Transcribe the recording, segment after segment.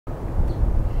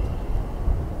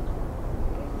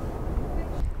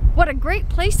What a great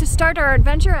place to start our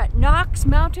adventure at Knox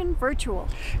Mountain Virtual.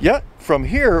 Yeah, from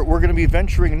here we're going to be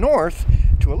venturing north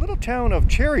to a little town of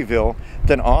Cherryville,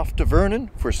 then off to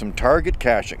Vernon for some target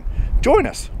caching. Join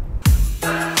us!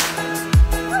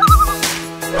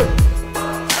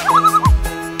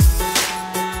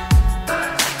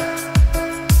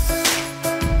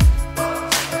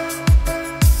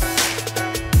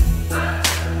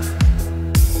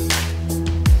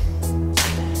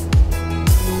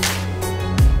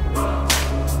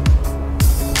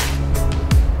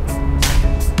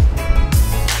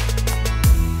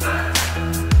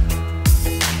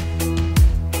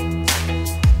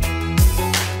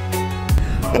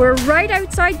 We're right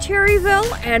outside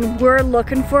Cherryville and we're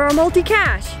looking for a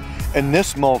multi-cache. And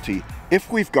this multi,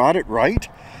 if we've got it right,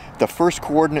 the first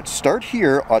coordinates start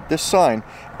here at this sign,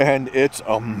 and it's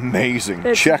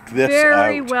amazing. Check this out.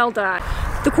 Very well done.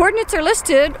 The coordinates are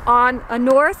listed on a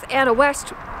north and a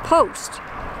west post.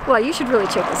 Well, you should really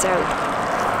check this out.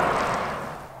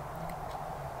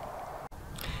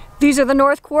 These are the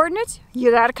north coordinates.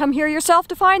 You gotta come here yourself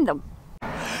to find them.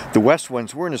 The west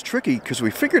ones weren't as tricky because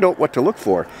we figured out what to look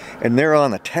for, and they're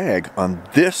on the tag on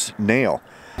this nail.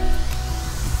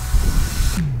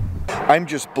 I'm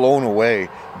just blown away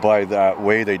by the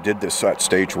way they did this at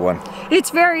stage one.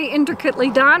 It's very intricately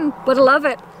done, but I love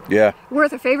it. Yeah.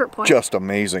 Worth a favorite point. Just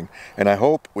amazing. And I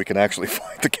hope we can actually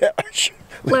find the cache.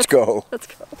 Let's go. Let's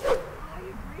go.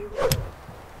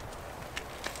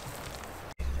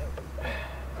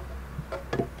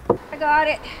 I got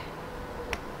it.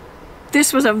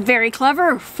 This was a very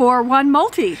clever 4-1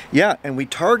 multi. Yeah, and we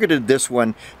targeted this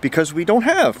one because we don't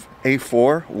have a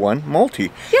 4-1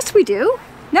 multi. Yes, we do.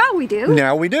 Now we do.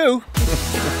 Now we do.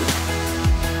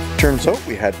 Turns out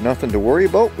we had nothing to worry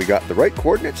about. We got the right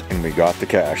coordinates and we got the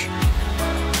cache.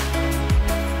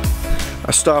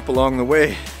 A stop along the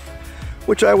way,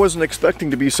 which I wasn't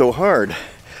expecting to be so hard.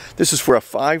 This is for a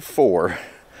 5-4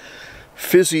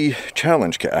 fizzy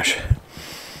challenge cache.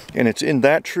 And it's in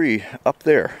that tree up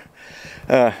there.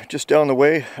 Just down the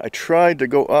way. I tried to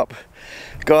go up,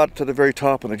 got to the very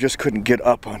top, and I just couldn't get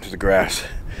up onto the grass.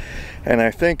 And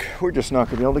I think we're just not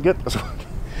going to be able to get this one.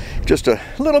 Just a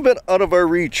little bit out of our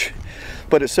reach,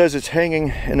 but it says it's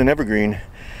hanging in an evergreen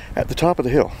at the top of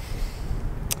the hill.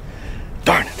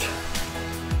 Darn it.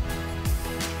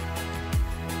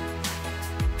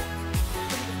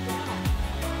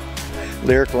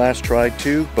 Lyric last tried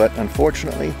too, but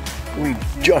unfortunately we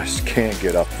just can't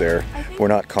get up there. We're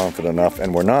not confident enough,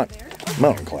 and we're not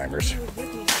mountain climbers.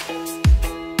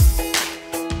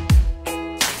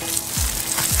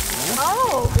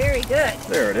 Oh, very good.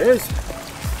 There it is.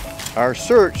 Our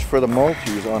search for the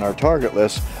multis on our target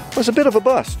list was a bit of a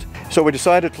bust, so we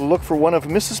decided to look for one of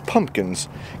Mrs. Pumpkin's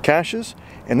caches,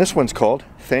 and this one's called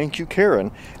Thank You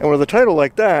Karen, and with a title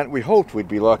like that we hoped we'd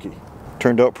be lucky.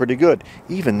 Turned out pretty good,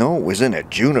 even though it was in a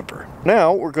juniper.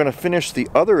 Now we're going to finish the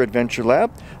other adventure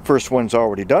lab. First one's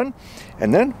already done,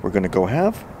 and then we're going to go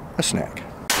have a snack.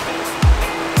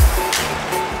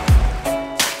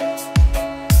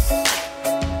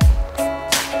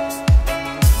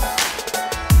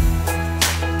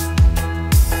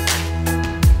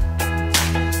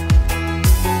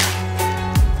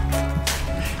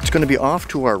 It's going to be off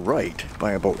to our right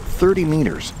by about 30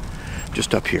 meters,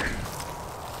 just up here.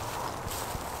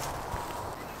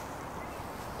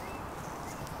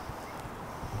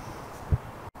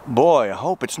 Boy, I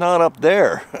hope it's not up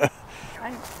there.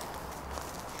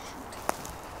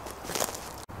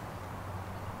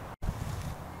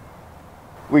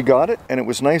 We got it, and it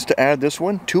was nice to add this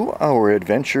one to our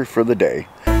adventure for the day.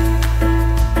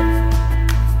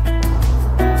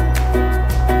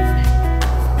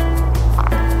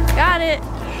 Got it.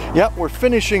 Yep, we're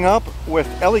finishing up with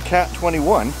Cat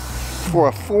 21 for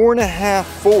a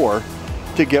 4.5-4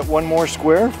 to get one more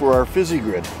square for our fizzy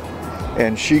grid.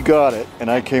 And she got it,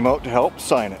 and I came out to help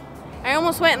sign it. I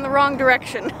almost went in the wrong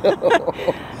direction.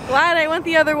 Glad I went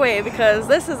the other way because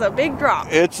this is a big drop.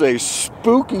 It's a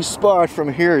spooky spot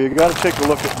from here. You got to take a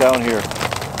look at down here.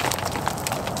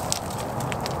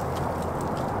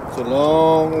 It's a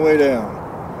long way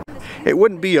down. It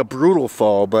wouldn't be a brutal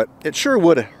fall, but it sure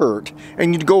would have hurt.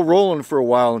 And you'd go rolling for a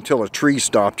while until a tree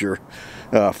stopped your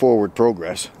forward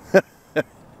progress.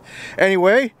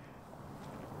 Anyway,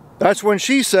 that's when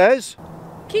she says,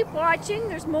 Keep watching,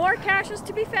 there's more caches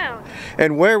to be found.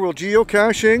 And where will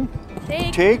geocaching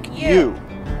take you?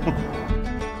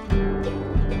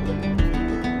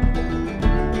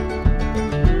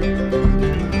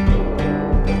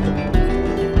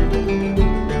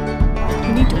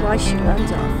 You need to wash your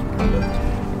lens off.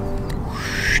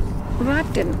 Well,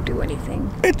 that didn't do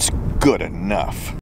anything. It's good enough.